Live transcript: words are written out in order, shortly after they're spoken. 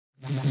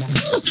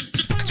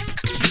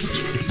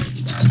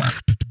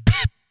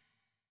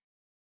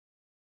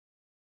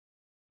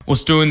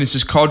What's doing? This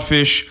is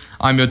CODFISH.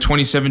 I'm your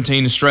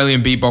 2017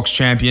 Australian Beatbox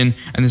champion,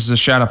 and this is a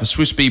shout out for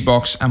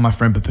Swissbeatbox and my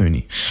friend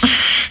Papooni.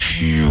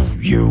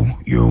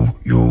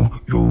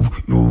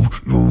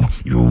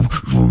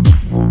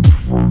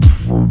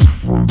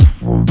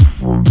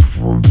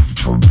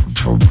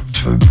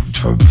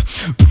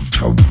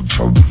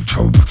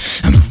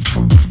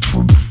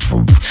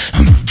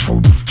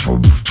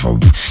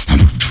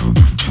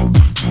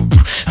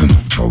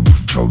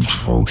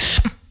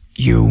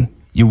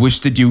 You wish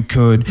that you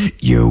could,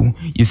 you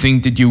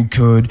think that you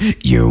could,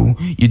 you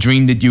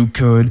dream that you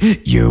could,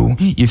 you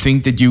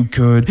think that you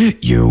could,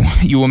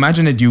 you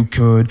imagine that you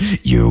could,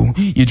 you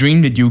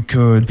dream that you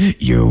could,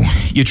 you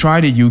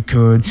try that you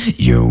could,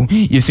 you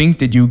think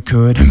that you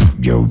could,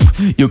 you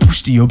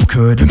push the up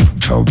could,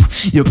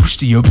 you push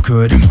the up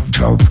could,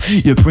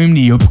 you dream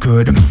the up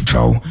could,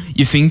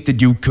 you think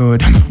that you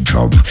could,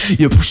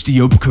 you push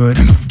the up could,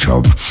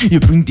 you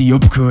bring the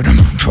up could,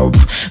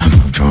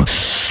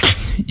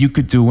 you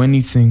could do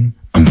anything.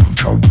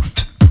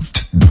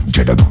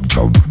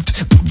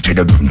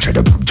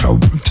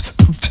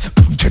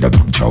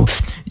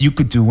 You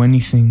could do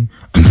anything.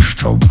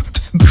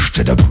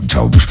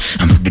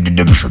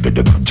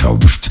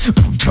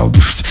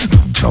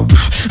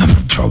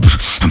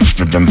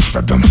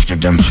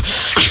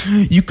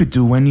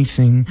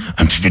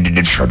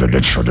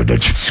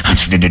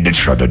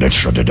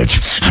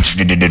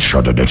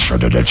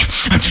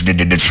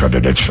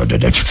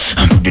 You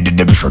could do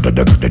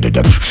anything.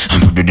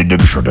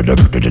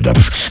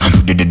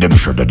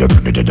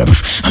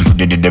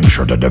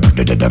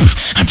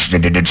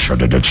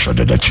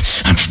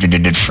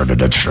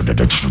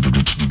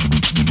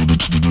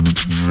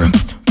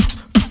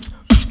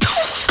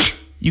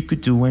 You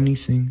could do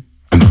anything.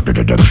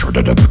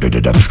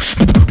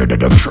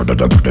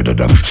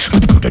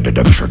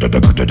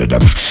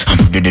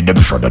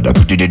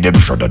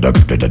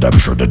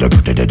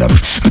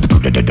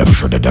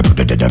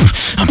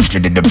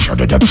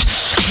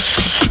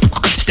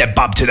 Step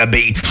up to the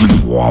beat.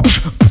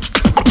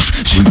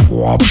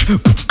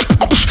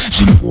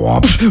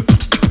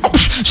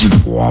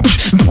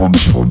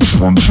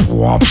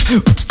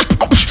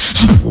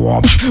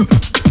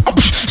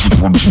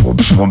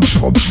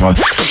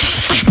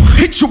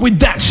 Hit you with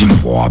that.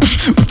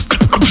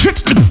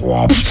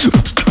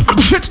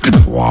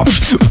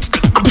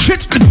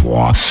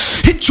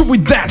 Hit you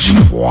with that.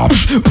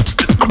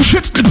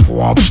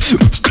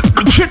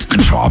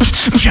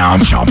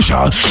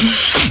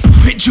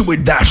 Hit you with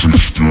that.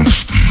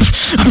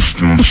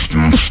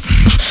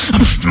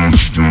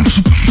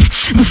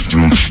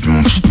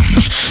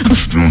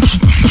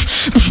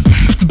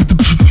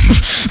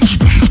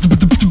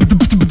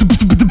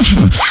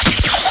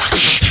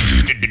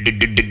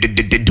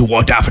 Do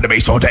or die for the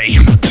bass all day.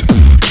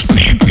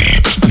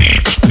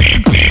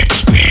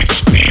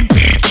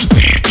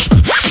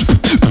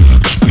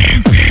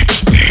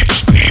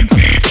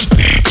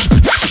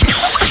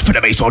 For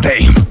the bass all day.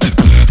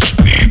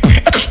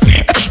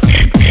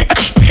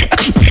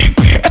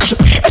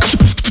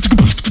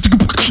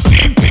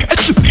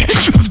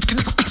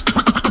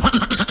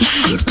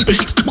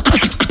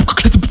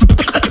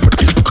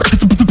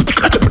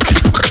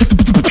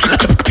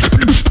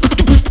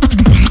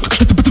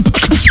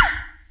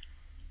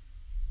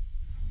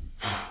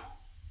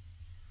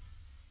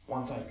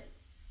 One take.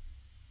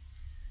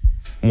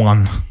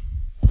 One.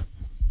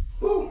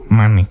 Ooh.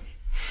 Money.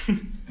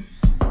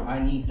 I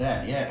need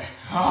that, yeah.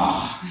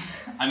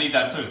 I need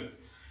that too.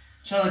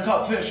 Channel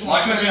CODFISH.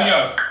 Like the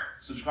video.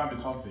 Subscribe to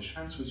CODFISH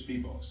and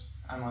Swissbeatbox.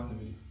 And like the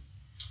video.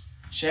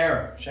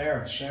 Share.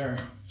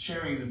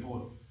 Sharing is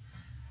important.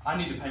 I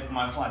need to pay for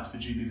my flights for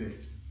GBB.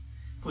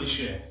 Please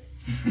share.